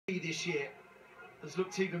this year has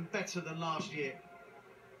looked even better than last year.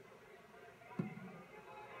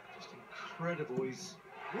 Just incredible, his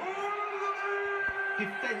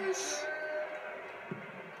defence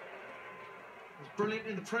was brilliant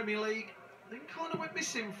in the Premier League, then kind of went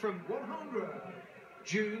missing from 100.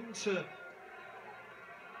 June to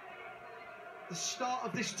the start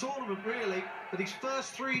of this tournament, really. But his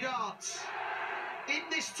first 3 darts in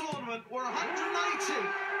this tournament were 180.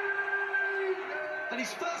 And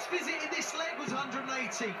his first visit in this leg was 180,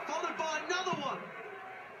 followed by another one.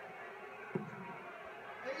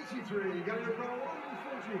 83, Garry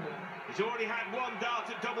 141. He's already had 1 dart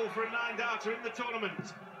at double for a 9-darter in the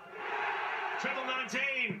tournament. Treble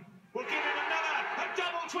 19 will give him another, a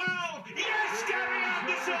double 12. Yes, Garry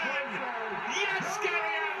Anderson! Yes,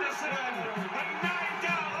 Garry Anderson! A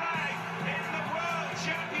 9-dart leg in the World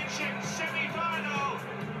Championship semi-final.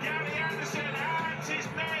 Garry Anderson adds his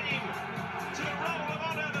name to the roll of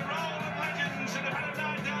honour, the roll of legends, and have had a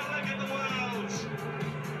 9-dart leg at the Worlds.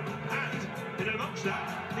 And in amongst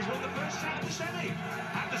that, he's won the first set of the semi.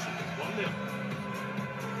 Anderson 1-0.